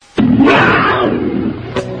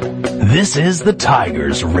This is the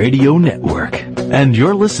Tigers Radio Network, and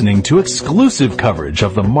you're listening to exclusive coverage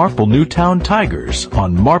of the Marple Newtown Tigers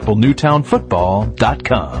on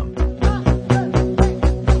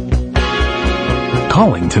MarpleNewtownFootball.com.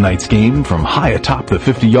 Calling tonight's game from high atop the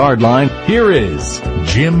 50-yard line, here is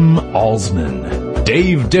Jim Alsman,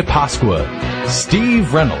 Dave DePasqua,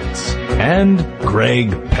 Steve Reynolds, and Greg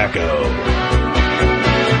Pecco.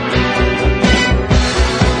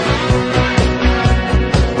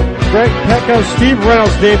 Greg Pecco, Steve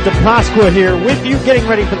Reynolds, Dave DePasqua here with you, getting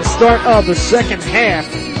ready for the start of the second half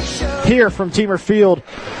here from Teamer Field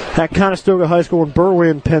at Conestoga High School in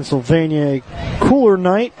Berwyn, Pennsylvania. A cooler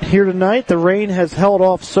night here tonight. The rain has held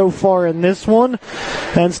off so far in this one.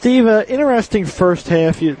 And Steve, interesting first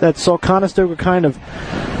half that saw Conestoga kind of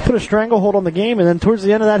put a stranglehold on the game, and then towards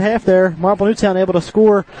the end of that half there, Marple Newtown able to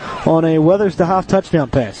score on a Weathers to Hoff touchdown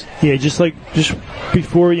pass. Yeah, just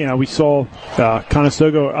before, we saw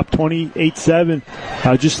Conestoga up 28-7,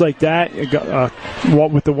 just like that,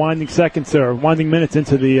 with the winding minutes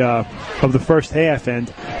into the of the first half,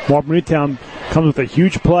 and Marple Newtown comes with a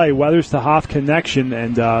huge play, Weathers to Hoff connection,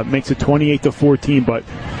 and makes it 28-14. But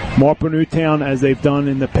Marple Newtown, as they've done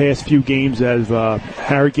in the past few games, as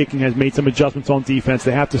Harry Gicking has made some adjustments on defense,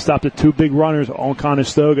 they have to stop the two big runners on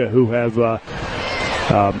Conestoga who have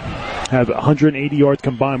 180 yards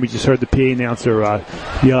combined. We just heard the PA announcer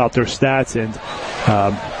yell out their stats, and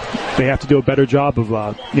they have to do a better job of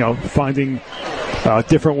finding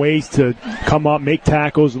different ways to come up, make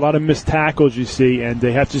tackles. A lot of missed tackles you see, and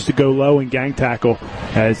they have just to go low and gang tackle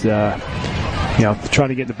as trying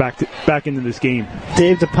to get back into this game.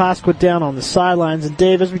 Dave DePasqua down on the sidelines. And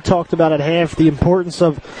Dave, as we talked about at half, the importance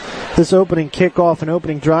of this opening kickoff and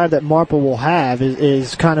opening drive that Marple will have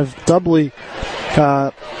is kind of doubly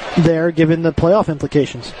there given the playoff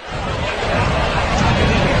implications.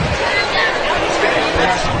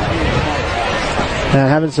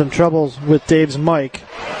 Having some troubles with Dave's mic.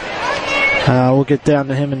 We'll get down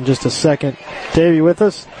to him in just a second. Dave, you with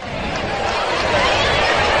us?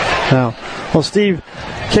 No. Well, Steve,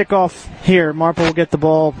 kickoff here. Marple will get the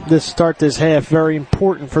ball start this half. Very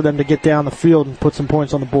important for them to get down the field and put some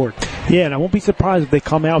points on the board. Yeah, and I won't be surprised if they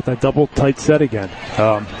come out with that double tight set again.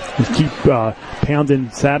 Just keep pounding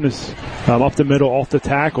Sadness up the middle, off the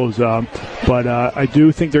tackles. But I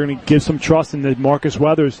do think they're going to give some trust in the Marcus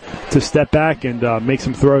Weathers to step back and make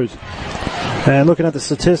some throws. And looking at the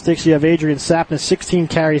statistics, you have Adrian Sapness, 16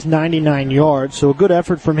 carries, 99 yards. So a good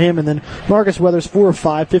effort from him. And then Marcus Weathers, 4 of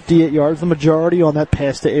 5, 58 yards, the majority on that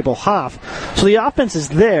pass to Abel Hoff. So the offense is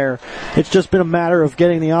there. It's just been a matter of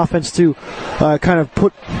getting the offense to kind of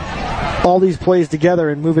put all these plays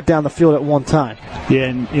together and move it down the field at one time. Yeah,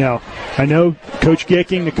 and, I know Coach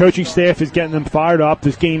Gicking, the coaching staff, is getting them fired up.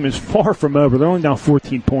 This game is far from over. They're only down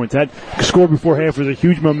 14 points. That score before half was a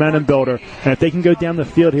huge momentum builder. And if they can go down the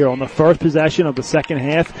field here on the first possession of the second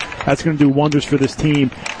half, that's going to do wonders for this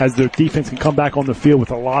team as their defense can come back on the field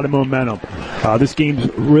with a lot of momentum. This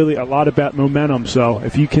game's really a lot about momentum. So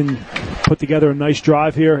if you can put together a nice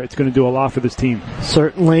drive here, it's going to do a lot for this team.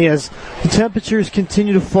 Certainly, as the temperatures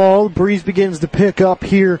continue to fall, the breeze begins to pick up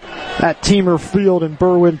here at Teamer Field in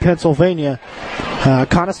Berwyn, Pennsylvania.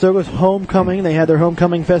 Conestoga's homecoming. They had their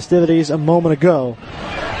homecoming festivities a moment ago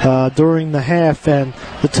during the half, and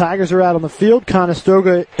the Tigers are out on the field.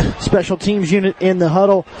 Conestoga special teams unit in the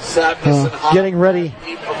huddle, getting ready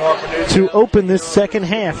to open this second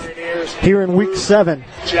half here in week 7.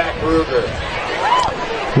 Jack Ruger.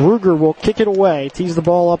 Ruger will kick it away, tees the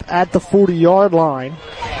ball up at the 40-yard line.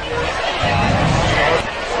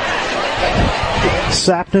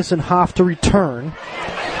 Sapness and Hoff to return.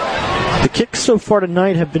 The kicks so far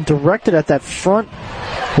tonight have been directed at that front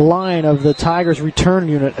line of the Tigers return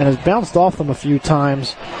unit and has bounced off them a few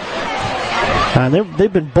times. And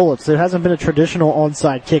they've been bullets. There hasn't been a traditional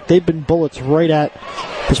onside kick. They've been bullets right at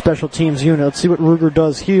the special teams unit. Let's see what Ruger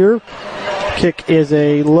does here. Kick is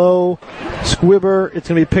a low squibber. It's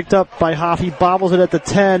going to be picked up by Hoff. He bobbles it at the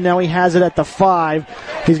 10. Now he has it at the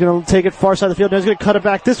 5. He's going to take it far side of the field. Now he's going to cut it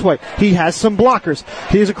back this way. He has some blockers.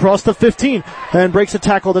 He's across the 15 and breaks a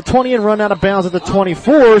tackle at the 20 and run out of bounds at the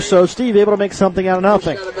 24. So Steve able to make something out of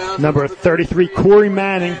nothing. Number 33, Corey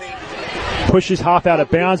Manning, pushes Hoff out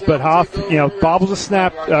of bounds, but Hoff, bobbles the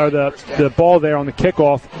snap, the ball there on the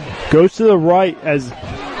kickoff, goes to the right as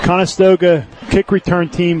Conestoga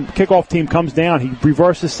kickoff team comes down. He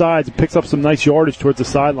reverses sides and picks up some nice yardage towards the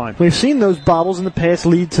sideline. We've seen those bobbles in the past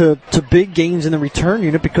lead to big gains in the return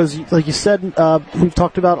unit because, like you said, we've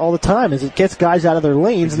talked about all the time, is it gets guys out of their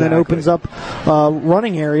lanes and then opens up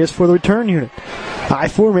running areas for the return unit. I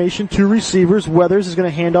formation, 2 receivers. Weathers is going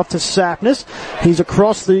to hand off to Sapness. He's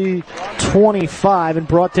across the 25 and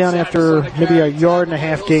brought down after maybe a yard and a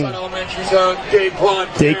half gain.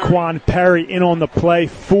 Daquan Perry in on the play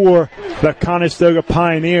for the Conestoga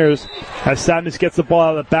Pioneers as Sapnis gets the ball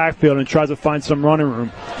out of the backfield and tries to find some running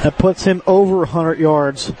room. That puts him over 100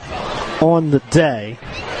 yards on the day.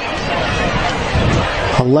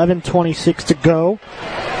 11:26 to go.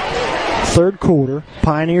 Third quarter.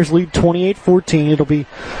 Pioneers lead 28-14. It'll be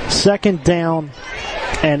second down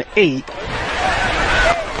and 8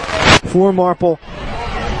 for Marple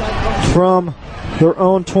from their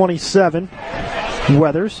own 27.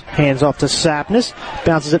 Weathers hands off to Sapnis,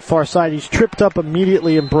 bounces it far side. He's tripped up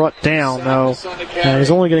immediately and brought down, though. And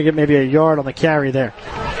he's only going to get maybe a yard on the carry there.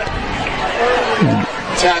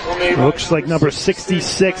 Looks like number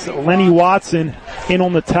 66, Lenny Watson, in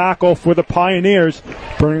on the tackle for the Pioneers,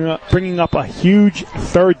 bringing up a huge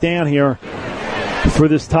third down here for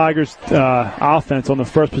this Tigers offense on the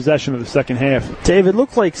first possession of the second half. Dave, it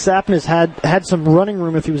looked like Sapnis had some running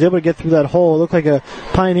room if he was able to get through that hole. It looked like a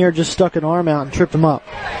Pioneer just stuck an arm out and tripped him up.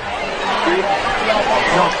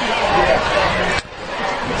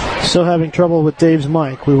 Still having trouble with Dave's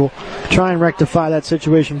mic. We will try and rectify that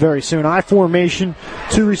situation very soon. I formation,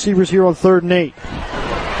 2 receivers here on 3rd and 8.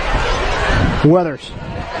 Weathers.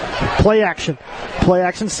 Play action. Play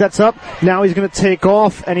action sets up. Now he's going to take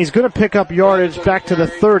off, and he's going to pick up yardage back to the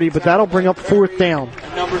 30, but that'll bring up 4th down.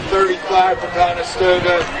 Number 35 for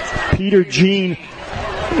Conestoga. Peter Jean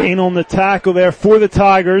in on the tackle there for the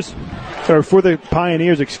Tigers, or for the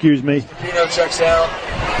Pioneers, excuse me. Pino checks out.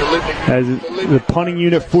 As the punting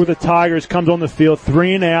unit for the Tigers comes on the field,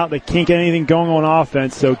 3 and out. They can't get anything going on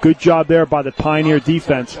offense, so good job there by the Pioneer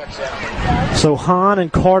defense. So Hahn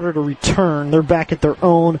and Carter to return. They're back at their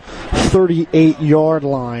own 38-yard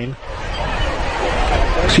line.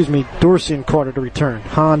 Excuse me, Dorsey and Carter to return.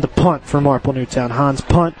 Hahn to punt for Marple Newtown. Hahn's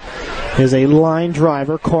punt is a line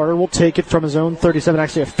driver. Carter will take it from his own 37,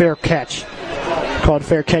 actually a fair catch. Called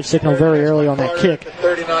fair catch signal very early on that kick.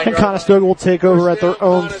 And Conestoga will take over at their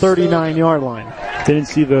own 39-yard line. Didn't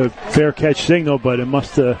see the fair catch signal, but it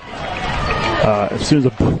must have, as soon as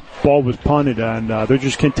the ball was punted, and they're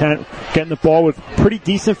just content getting the ball with pretty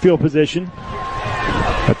decent field position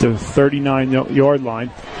at the 39-yard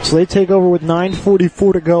line. So they take over with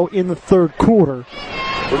 9:44 to go in the third quarter.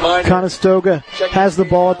 Conestoga has the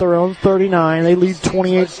ball at their own 39. They lead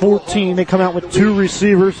 28-14. They come out with 2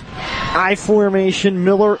 receivers. I formation,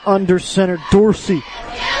 Miller under center, Dorsey.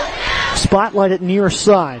 Spotlight at near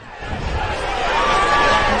side.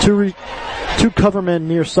 Two cover men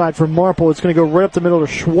near side for Marple. It's going to go right up the middle to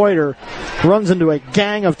Schweider. Runs into a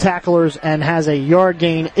gang of tacklers and has a yard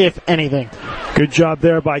gain, if anything. Good job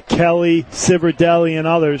there by Kelly, Civerdelli, and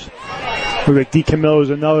others. Look like D. Camillo is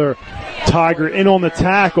another Tiger in on the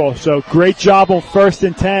tackle. So great job on 1st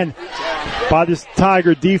and 10 by this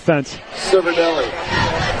Tiger defense. Civerdelli.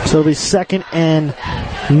 So it'll be 2nd and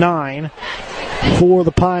 9 for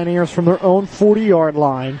the Pioneers from their own 40-yard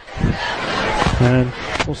line. And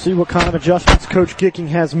we'll see what kind of adjustments Coach Gicking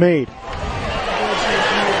has made.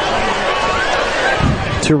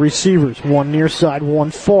 2 receivers, 1 near side,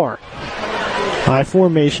 1 far. I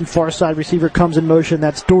formation, far side receiver comes in motion,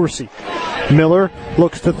 that's Dorsey. Miller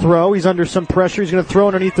looks to throw, he's under some pressure, he's going to throw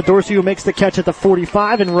underneath the Dorsey, who makes the catch at the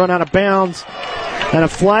 45 and run out of bounds. And a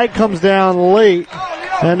flag comes down late,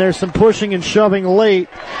 and there's some pushing and shoving late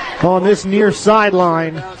on this near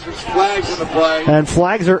sideline. And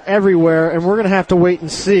flags are everywhere, and we're going to have to wait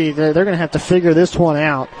and see. They're going to have to figure this one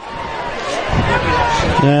out.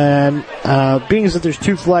 And being as that there's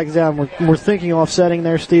 2 flags down, we're thinking offsetting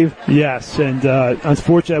there, Steve. Yes, and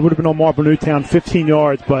unfortunately, it would have been on Marple Newtown, 15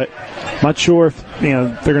 yards, but not sure if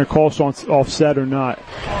they're going to call us on offset or not.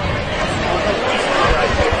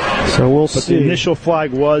 So we'll see. The initial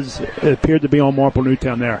flag it appeared to be on Marple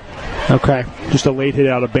Newtown there. Okay. Just a late hit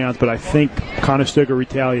out of bounds, but I think Conestoga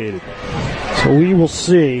retaliated. So we will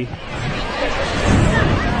see.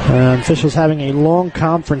 Officials having a long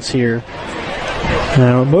conference here.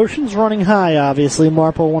 Emotions running high, obviously.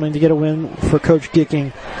 Marple wanting to get a win for Coach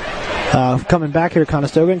Gicking. Coming back here to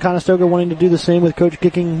Conestoga, and Conestoga wanting to do the same with Coach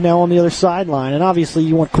Gicking now on the other sideline. And obviously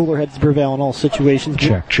you want cooler heads to prevail in all situations.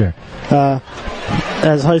 Check.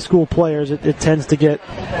 As high school players, it tends to get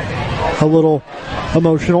a little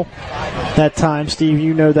emotional at times. Steve,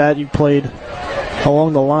 you know that. You played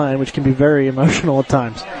along the line, which can be very emotional at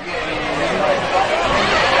times.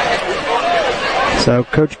 So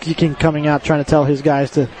Coach Geeking coming out trying to tell his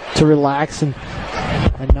guys to relax and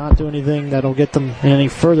not do anything that'll get them in any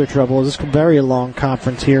further trouble. This is a very long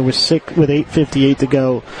conference here with 8:58 to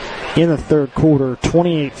go in the third quarter.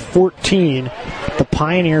 28-14. The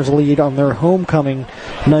Pioneers lead on their homecoming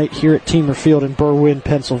night here at Teamer Field in Berwyn,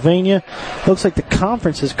 Pennsylvania. Looks like the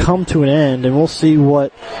conference has come to an end, and we'll see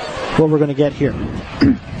what we're going to get here.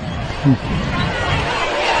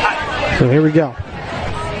 So here we go.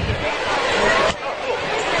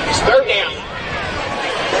 It's third down.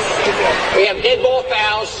 We have dead ball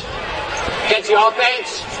fouls against the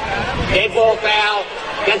offense, dead ball foul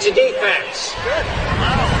against the defense.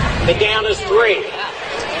 The down is 3.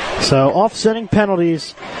 So offsetting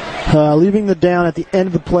penalties, leaving the down at the end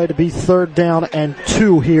of the play to be third down and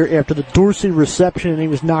 2 here after the Dorsey reception, and he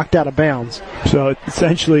was knocked out of bounds. So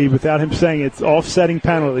essentially, without him saying, it's offsetting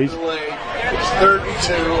penalties. It's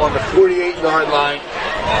 32 on the 48-yard line.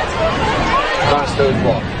 Conestoga's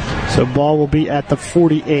ball. So ball will be at the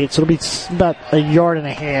 48. So it'll be about a yard and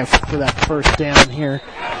a half for that first down here.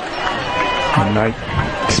 And I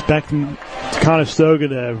expect Conestoga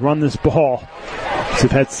to run this ball. They've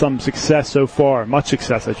had some success so far. Much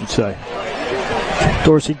success, I should say.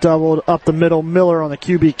 Dorsey doubled up the middle. Miller on the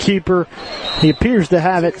QB keeper. He appears to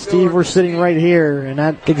have it. Steve, we're sitting right here, and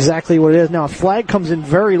that's exactly what it is. Now, a flag comes in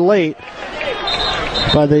very late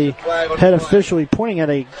by the head official. He pointing at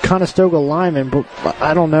a Conestoga lineman, but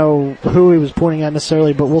I don't know who he was pointing at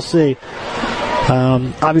necessarily, but we'll see.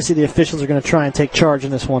 Obviously, the officials are going to try and take charge in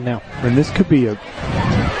this one now. And this could be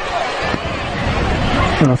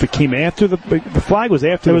I don't know if it came after the flag was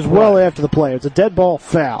after the play. It was well after the play. It's a dead ball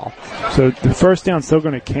foul. So the first down's still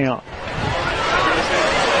going to count.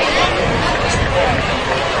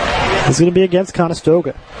 It's going to be against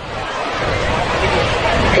Conestoga.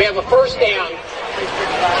 We have a first down,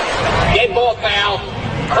 dead ball foul,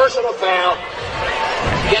 personal foul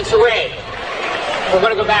against the red. We're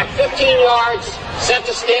going to go back 15 yards, set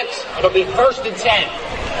the sticks. It'll be first and 10.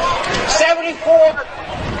 74.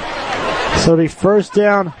 So the first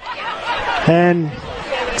down and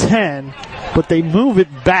 10, but they move it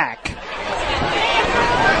back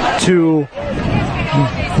to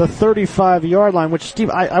the 35-yard line, which, Steve,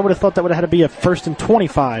 I would have thought that would have had to be a first and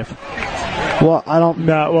 25. Well, I don't.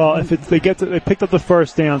 No, well, if they picked up the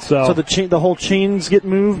first down, so the whole chains get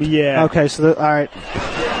moved. Yeah. Okay, so all right.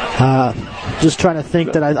 Just trying to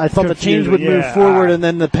think that I thought the chains would move forward and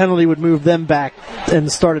then the penalty would move them back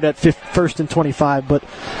and started at first and 25. But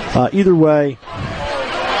either way,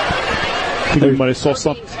 I think we might have saw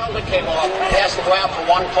something.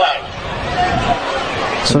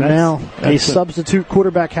 So now a substitute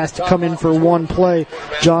quarterback has to come in for one play.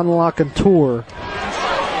 John LaContour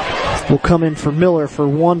will come in for Miller for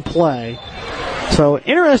one play. So,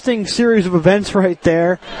 interesting series of events right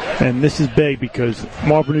there. And this is big because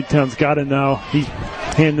Marlboro Newtown's got to know he's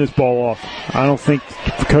handing this ball off. I don't think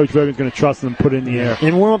Coach Vogan's going to trust him to put it in the air.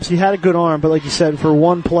 In warm-ups, he had a good arm, but like you said, for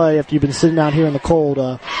one play, after you've been sitting out here in the cold,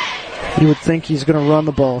 you would think he's going to run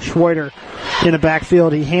the ball. Schweider in the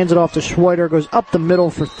backfield. He hands it off to Schweider, goes up the middle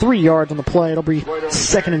for 3 yards on the play. It'll be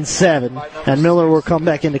 2nd and 7, and Miller will come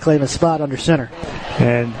back in to claim a spot under center.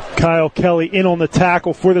 And Kyle Kelly in on the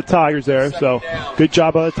tackle for the Tigers there. So good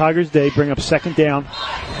job by the Tigers. They bring up second down.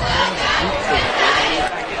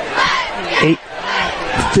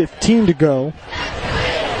 8:15 to go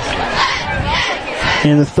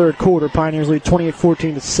in the third quarter. Pioneers lead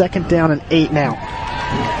 28-14 to second down and 8 now.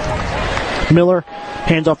 Miller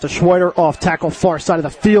hands off to Schweider, off tackle far side of the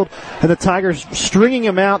field, and the Tigers stringing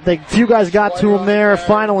him out. Few guys got to him there,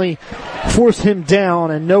 finally force him down,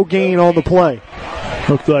 and no gain on the play.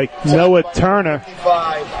 Looked like Noah Turner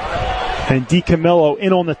and DiCamillo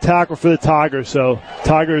in on the tackle for the Tigers. So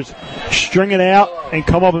Tigers string it out and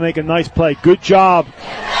come up and make a nice play. Good job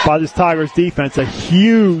by this Tigers defense. A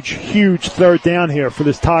huge third down here for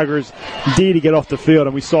this Tigers D to get off the field.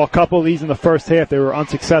 And we saw a couple of these in the first half. They were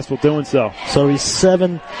unsuccessful doing so. So he's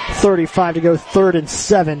 7:35 to go, 3rd and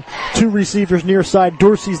 7. 2 receivers near side.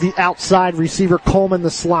 Dorsey's the outside receiver. Coleman the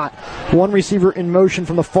slot. 1 receiver in motion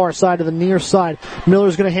from the far side to the near side.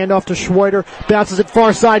 Miller's going to hand off to Schweider. Bounces it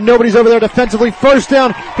far side. Nobody's over there defensively. First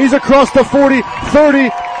down. He's across the 40, 30,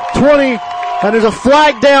 20. And there's a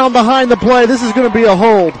flag down behind the play. This is going to be a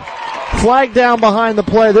hold. Flag down behind the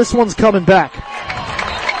play. This one's coming back.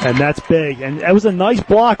 And that's big. And that was a nice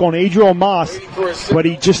block on Adriel Moss, but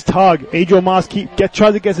he just tugged. Adriel Moss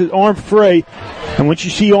tries to get his arm free. And once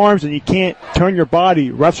you see arms and you can't turn your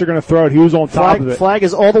body, refs are going to throw it. He was on top of it. Flag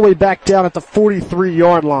is all the way back down at the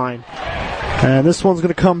 43-yard line. And this one's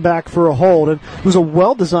going to come back for a hold. And it was a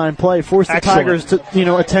well-designed play. Forced the Tigers to,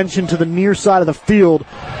 attention to the near side of the field,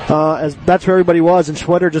 as that's where everybody was. And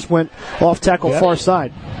Schweider just went off tackle far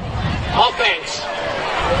side. Offense.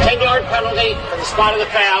 10-yard penalty for the spot of the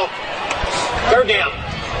foul. Third down.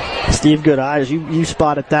 Steve, good eyes. You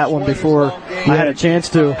spotted that one before I had a chance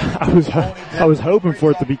to. I was hoping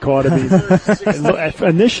for it to be caught. I mean,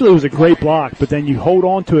 initially it was a great block, but then you hold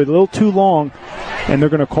on to it a little too long, and they're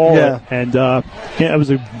going to call it. And it was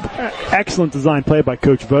an excellent design play by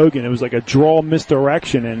Coach Vogan. It was like a draw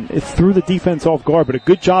misdirection, and it threw the defense off guard. But a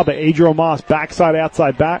good job by Adriel Moss, outside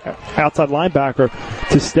linebacker,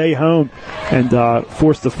 to stay home and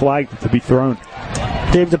force the flag to be thrown.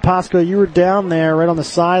 Dave DePasqua, you were down there right on the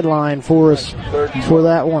sideline for us for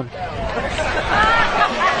that one.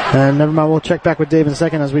 And never mind, we'll check back with Dave in a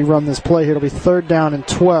second as we run this play here. It'll be 3rd down and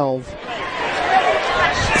 12.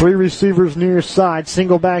 3 receivers near side.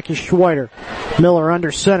 Single back is Schweider. Miller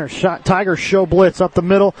under center. Tigers show blitz up the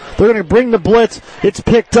middle. They're going to bring the blitz. It's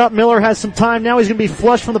picked up. Miller has some time now. He's going to be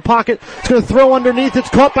flush from the pocket. He's going to throw underneath. It's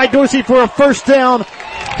caught by Dorsey for a first down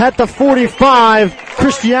at the 45.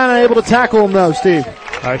 Christiana able to tackle him though, Steve.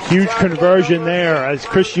 A huge conversion there as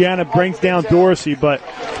Christiana brings down Dorsey, but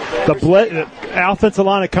the offensive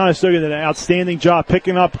line of Conestoga did an outstanding job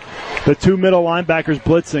picking up the 2 middle linebackers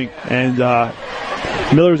blitzing, and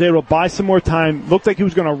Miller was able to buy some more time. Looked like he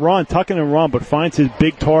was going to run, tuck in and run, but finds his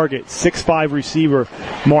big target, 6'5" receiver,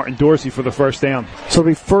 Martin Dorsey, for the first down. So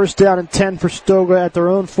it'll be 1st down and 10 for Stoga at their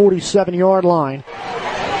own 47-yard line.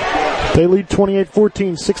 They lead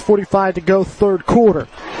 28-14, 6:45 to go, 3rd quarter.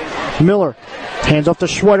 Miller hands off to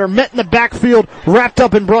Schweider, met in the backfield, wrapped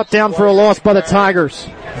up and brought down for a loss by the Tigers.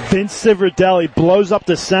 Vince Civerdelli blows up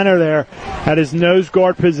the center there at his nose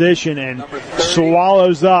guard position and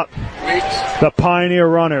swallows up the Pioneer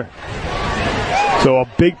runner. So a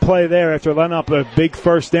big play there after letting up a big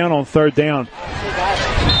first down on 3rd down.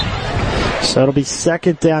 So it'll be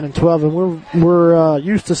 2nd down and 12, and we're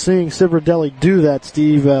used to seeing Civerdelli do that,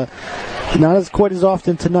 Steve. Not as quite as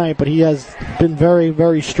often tonight, but he has been very,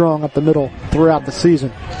 very strong up the middle throughout the season.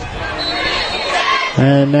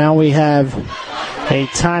 And now we have a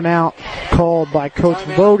timeout called by Coach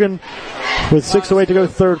Vogan with 6:08 to go,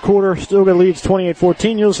 3rd quarter. Stoga leads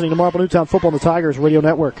 28-14. You're listening to Marple Newtown Football on the Tigers Radio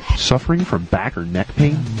Network. Suffering from back or neck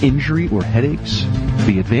pain, injury, or headaches?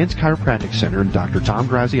 The Advanced Chiropractic Center and Dr. Tom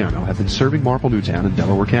Graziano have been serving Marple Newtown and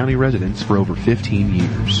Delaware County residents for over 15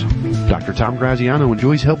 years. Dr. Tom Graziano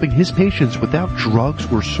enjoys helping his patients without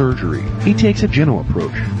drugs or surgery. He takes a gentle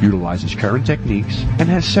approach, utilizes current techniques, and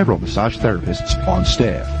has several massage therapists on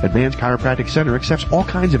staff. Advanced Chiropractic Center accepts all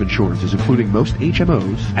kinds of insurances, including most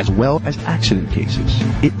HMOs, as well as accident cases.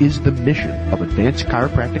 It is the mission of Advanced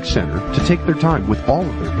Chiropractic Center to take their time with all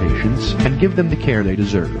of their patients and give them the care they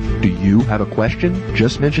deserve. Do you have a question?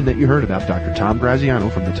 Just mention that you heard about Dr. Tom Graziano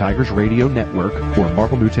from the Tigers Radio Network or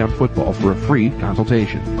Marple Newtown Football for a free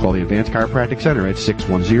consultation. Call the Advanced Chiropractic Center at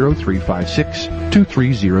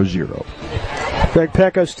 610-356-2300. Greg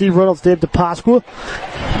Pecco, Steve Reynolds, Dave DePasqua.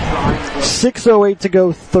 6:08 to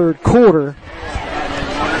go, 3rd quarter.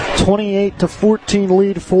 28-14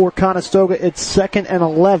 lead for Conestoga. It's 2nd and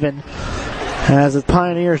 11 as the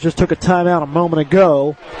Pioneers just took a timeout a moment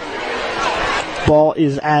ago. Ball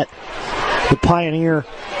is at the Pioneer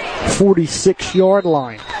 46-yard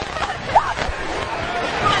line.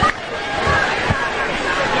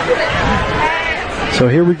 So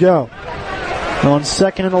here we go. On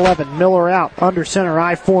 2nd and 11, Miller out, under center,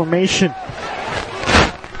 I formation.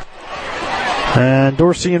 And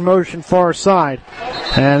Dorsey in motion, far side.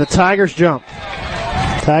 And the Tigers jump.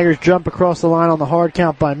 Tigers jump across the line on the hard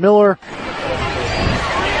count by Miller.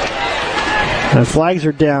 And flags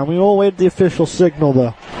are down. We will wait the official signal,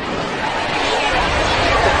 though.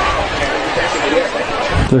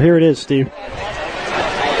 So here it is, Steve.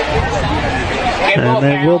 And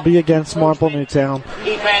they will be against Marple Newtown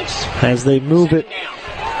as they move it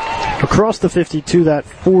across the 52, that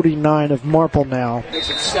 49 of Marple now. Makes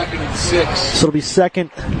it 2nd and 6. So it'll be 2nd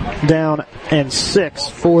down and 6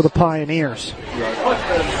 for the Pioneers.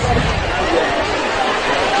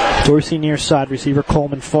 Dorsey near side, receiver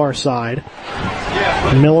Coleman far side.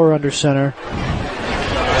 Miller under center.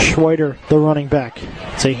 Schweider, the running back.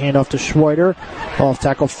 It's a handoff to Schweider. Off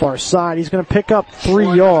tackle far side. He's going to pick up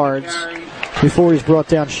 3 yards before he's brought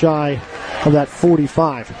down shy of that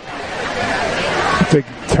 45. To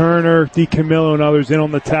Turner, DiCamillo, and others in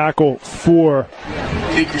on the tackle for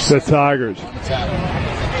the Tigers.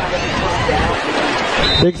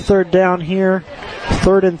 Big 3rd down here.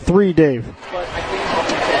 3rd and 3, Dave.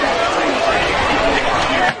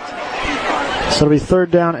 So it'll be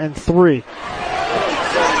 3rd down and 3.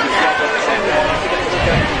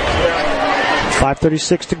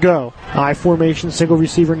 5:36 to go. I formation, single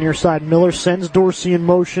receiver near side. Miller sends Dorsey in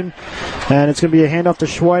motion, and it's going to be a handoff to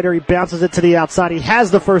Schweider. He bounces it to the outside. He has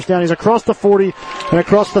the first down. He's across the 40 and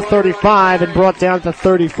across the 35 and brought down to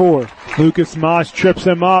 34. Lucas Moss trips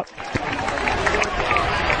him up.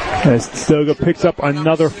 As Stoga picks up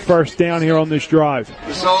another first down here on this drive.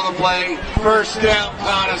 Result of play, first down,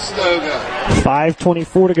 Conestoga.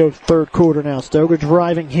 5:24 to go third quarter now. Stoga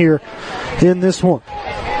driving here in this one.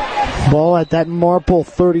 Ball at that Marple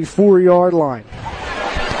 34-yard line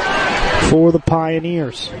for the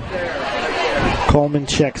Pioneers. Coleman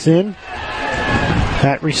checks in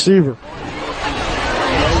at receiver.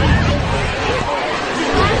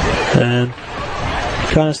 And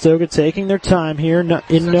Conestoga taking their time here,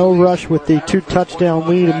 in no rush with the 2-touchdown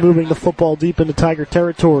lead and moving the football deep into Tiger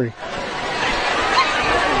territory.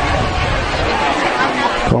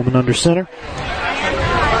 Coleman under center.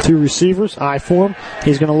 2 receivers, eye for him.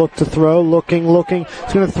 He's going to look to throw, looking.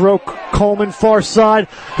 He's going to throw Coleman far side,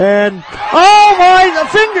 and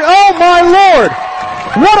oh my Lord!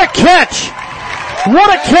 What a catch!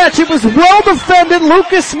 What a catch! It was well defended.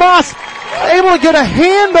 Lucas Moss able to get a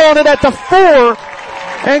hand on it at the 4.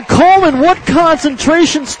 And Coleman, what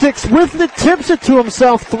concentration, sticks with it, tips it to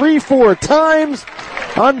himself 3-4 times.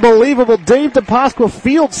 Unbelievable. Dave DePasqua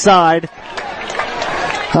field side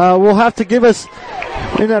will have to give us,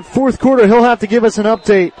 in that fourth quarter, he'll have to give us an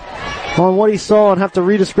update on what he saw and have to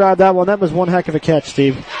re-describe that one. That was one heck of a catch,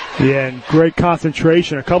 Steve. Yeah, and great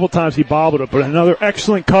concentration. A couple times he bobbled it, but another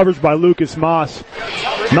excellent coverage by Lucas Moss.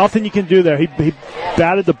 Nothing you can do there. He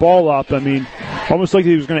batted the ball up. I mean, almost like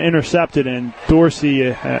he was going to intercept it, and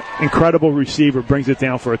Dorsey, incredible receiver, brings it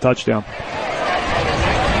down for a touchdown.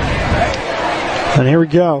 And here we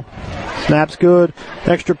go. Snap's good.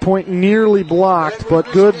 Extra point nearly blocked,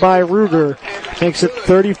 but good by Ruger. Makes it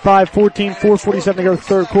 35-14, 4:47 to go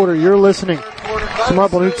third quarter. You're listening to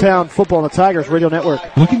Marple Newtown Football on the Tigers Radio Network.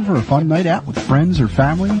 Looking for a fun night out with friends or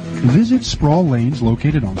family? Visit Sproul Lanes,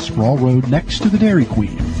 located on Sproul Road next to the Dairy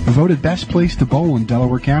Queen. Voted best place to bowl in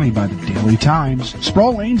Delaware County by the Daily Times,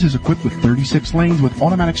 Sproul Lanes is equipped with 36 lanes with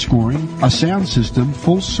automatic scoring, a sound system,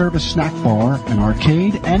 full-service snack bar, an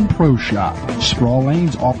arcade, and pro shop. Sproul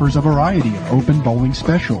Lanes offers a variety of open bowling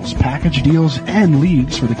specials, package deals, and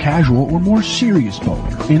leagues for the casual or more serious bowler.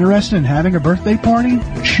 Interested in having a birthday party?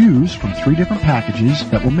 Choose from 3 different packages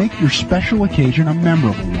that will make your special occasion a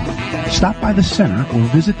memorable one. Stop by the center or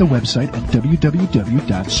visit the website at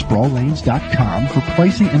www.sprawllanes.com for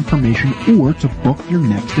pricing information or to book your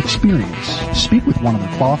next experience. Speak with one of the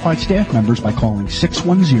qualified staff members by calling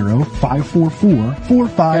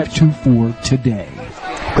 610-544-4524 today.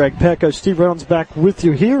 Greg Pecco, Steve Reynolds back with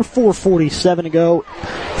you here. 4:47 to go.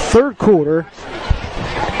 Third quarter.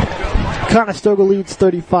 Conestoga leads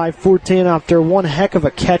 35-14 after one heck of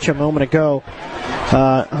a catch a moment ago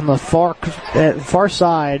on the far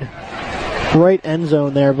side, right end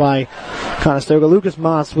zone there by Conestoga. Lucas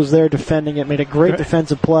Moss was there defending it, made a great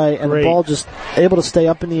defensive play, and the ball just able to stay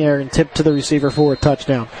up in the air and tip to the receiver for a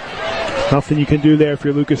touchdown. Nothing you can do there if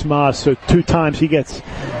you're Lucas Moss. So 2 times he gets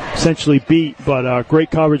essentially beat, but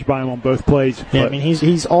great coverage by him on both plays. Yeah, I mean,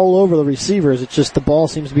 he's all over the receivers. It's just the ball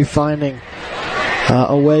seems to be finding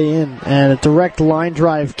a way in. And a direct line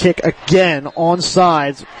drive kick again on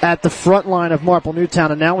sides at the front line of Marple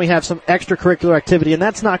Newtown. And now we have some extracurricular activity, and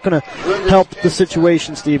that's not going to help the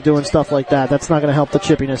situation, Steve, doing stuff like that. That's not going to help the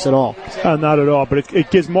chippiness at all. Not at all, but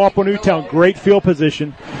it gives Marple Newtown great field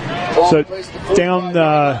position. So down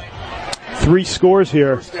 3 scores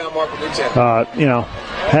here.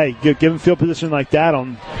 Hey, give them field position like that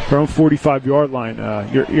on their own 45-yard line.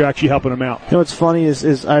 You're actually helping them out. You know what's funny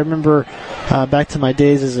is I remember back to my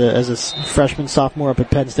days as a freshman, sophomore up at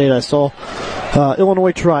Penn State, I saw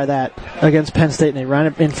Illinois try that against Penn State, and they ran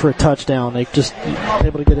it in for a touchdown. They just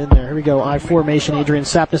able to get in there. Here we go, I formation. Adrian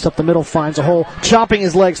Sapnis up the middle, finds a hole, chopping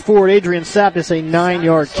his legs forward. Adrian Sapnis, a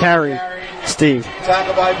 9-yard carry. Steve.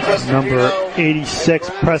 Number 86,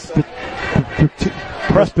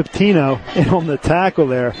 Prespitino on the tackle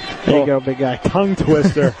there. There you go, big guy. Tongue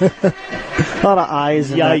twister. A lot of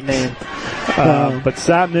eyes in that name. But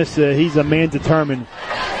Sapnis, he's a man determined.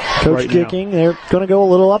 Coach right kicking. Now. They're going to go a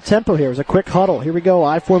little up-tempo here. It was a quick huddle. Here we go.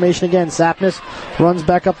 I formation again. Sapnis runs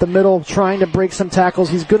back up the middle, trying to break some tackles.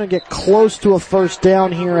 He's going to get close to a first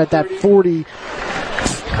down here at that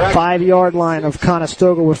 45-yard line of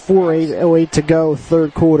Conestoga with 4:08 to go,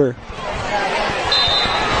 third quarter.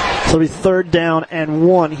 So it'll be third down and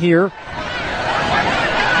 1 here.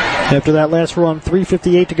 After that last run,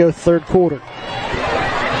 3:58 to go, third quarter.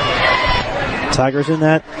 Tigers in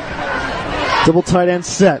that double tight end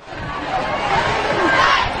set.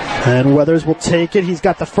 And Weathers will take it. He's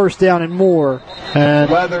got the first down and more. And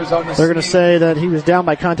they're going to say that he was down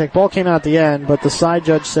by contact. Ball came out at the end, but the side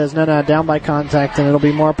judge says, no, down by contact, and it'll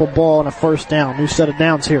be Marple ball and a first down. New set of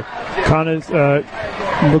downs here.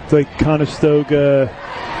 Looked like Conestoga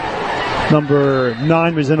number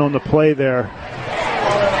 9 was in on the play there.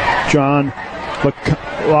 John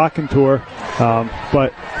Lockentor.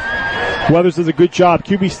 But Weathers does a good job.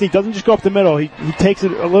 QB sneak doesn't just go up the middle. He takes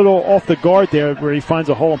it a little off the guard there where he finds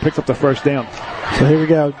a hole and picks up the first down. So here we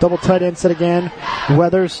go. Double tight end set again.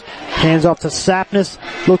 Weathers hands off to Sapness,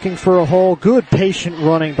 looking for a hole. Good patient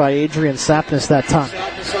running by Adrian Sapness that time.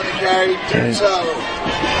 Sapness on the carry.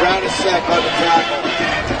 Gradisek on the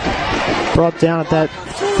tackle. Brought down at that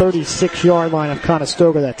 36-yard line of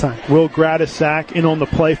Conestoga that time. Will Gradisak in on the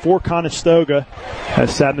play for Conestoga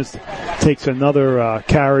as Sapness takes another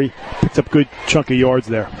carry, picks up good chunk of yards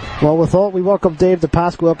there. Well, with all, we welcome Dave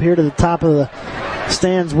DePasqua up here to the top of the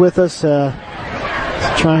stands with us,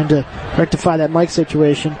 trying to rectify that mic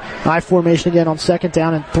situation. I formation again on 2nd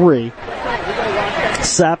down and 3.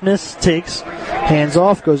 Sapness takes, hands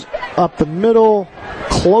off, goes up the middle,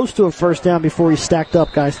 close to a first down before he's stacked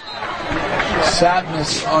up, guys.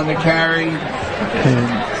 Sapness on the carry.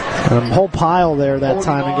 And whole pile there that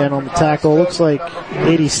time again on the tackle. Looks like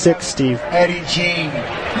 86, Steve. Eddie Jean.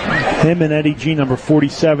 Him and Eddie Jean, number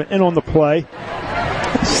 47, in on the play.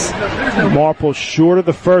 Marple short of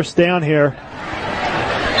the first down here.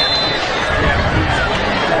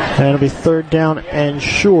 And it'll be 3rd down and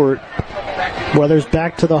short. Weathers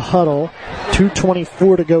back to the huddle.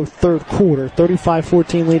 2:24 to go, 3rd quarter.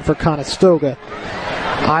 35-14 lead for Conestoga.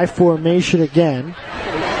 I formation again.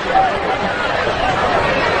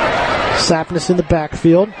 Sapness in the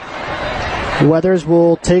backfield. Weathers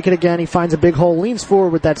will take it again. He finds a big hole, leans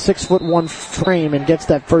forward with that 6'1" frame and gets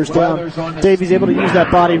that first down. Davy's able to use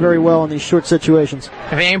that body very well in these short situations.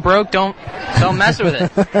 If it ain't broke, don't mess with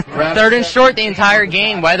it. 3rd and short the entire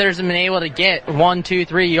game. Weathers have been able to get 1, 2,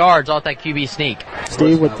 3 yards off that QB sneak.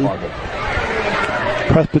 Steve with the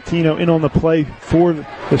Prespatino in on the play for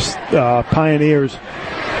the Pioneers.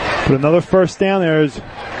 But another first down there, as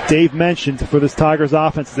Dave mentioned, for this Tigers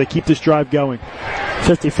offense as they keep this drive going.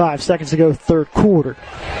 55 seconds to go, 3rd quarter.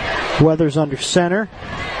 Weathers under center.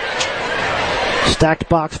 Stacked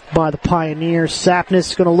box by the Pioneers.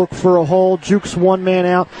 Sapness going to look for a hole. Jukes one man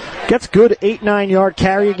out. Gets good 8-9 yard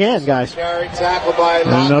carry again, guys.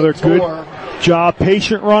 Another good job.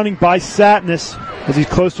 Patient running by Sapness as he's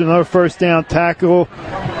close to another first down. Tackle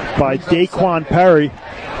by Daquan Perry.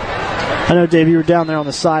 I know, Dave, you were down there on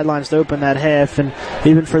the sidelines to open that half and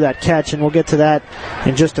even for that catch, and we'll get to that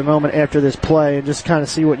in just a moment after this play and just kind of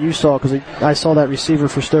see what you saw, because I saw that receiver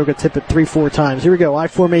for Stoga tip it 3-4 times. Here we go, I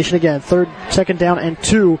formation again, 2nd down and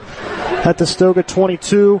 2 at the Stoga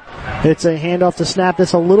 22. It's a handoff to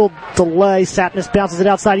Sapness, a little delay. Sapness bounces it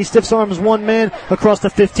outside. He stiffs arms one man across the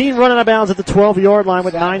 15, running out of bounds at the 12-yard line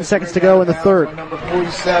with 9 seconds to go in the 3rd. Number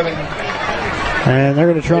 47. And they're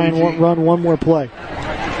going to try and run one more play.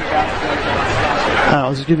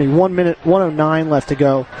 1 minute, 1:09 left to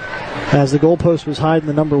go as the goalpost was hiding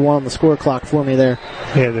the number 1 on the score clock for me there.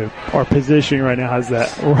 Yeah, our positioning right now has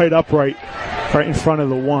that right upright, right in front of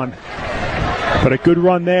the 1. But a good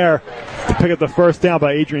run there to pick up the first down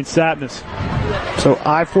by Adrian Sapness. So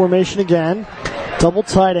I formation again, double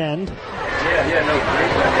tight end.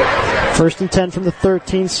 1st and 10 from the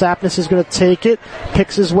 13. Sapness is going to take it,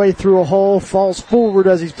 picks his way through a hole, falls forward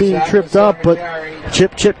as he's being tripped up, but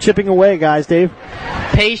chipping away, guys. Dave?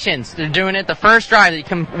 Patience. They're doing it the first drive. They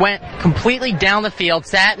went completely down the field,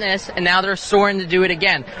 Sapness, and now they're soaring to do it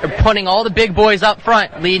again. They're putting all the big boys up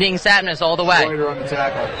front, leading Sapness all the way.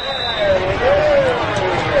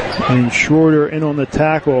 And Schroeder in on the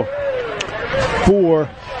tackle for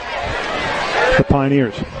the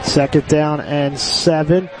Pioneers. 2nd down and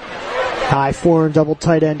 7. High 4 and double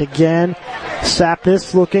tight end again.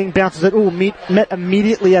 Sapness looking, bounces it. Met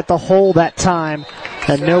immediately at the hole that time.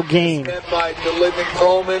 And no gain.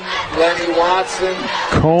 Coleman, Lenny Watson,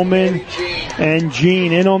 Coleman and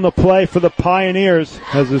Jean in on the play for the Pioneers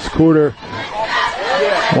as this quarter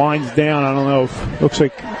winds down. I don't know. Looks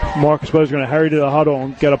like Marcus Weathers is going to hurry to the huddle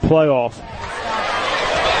and get a play off.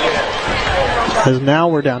 As now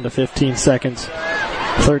we're down to 15 seconds.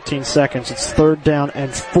 13 seconds. It's 3rd down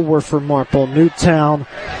and 4 for Marple. Newtown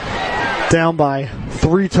down by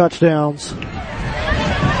 3 touchdowns.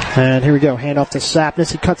 And here we go. Hand off to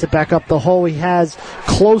Sapness. He cuts it back up the hole. He has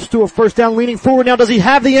close to a first down, leaning forward. Now does he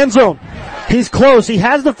have the end zone? He's close. He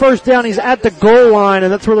has the first down. He's at the goal line,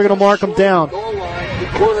 and that's where they're going to mark him down.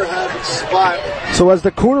 So as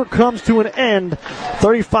the quarter comes to an end,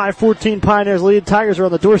 35-14 Pioneers lead. Tigers are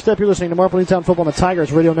on the doorstep. You're listening to Marple Newtown Football on the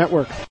Tigers Radio Network.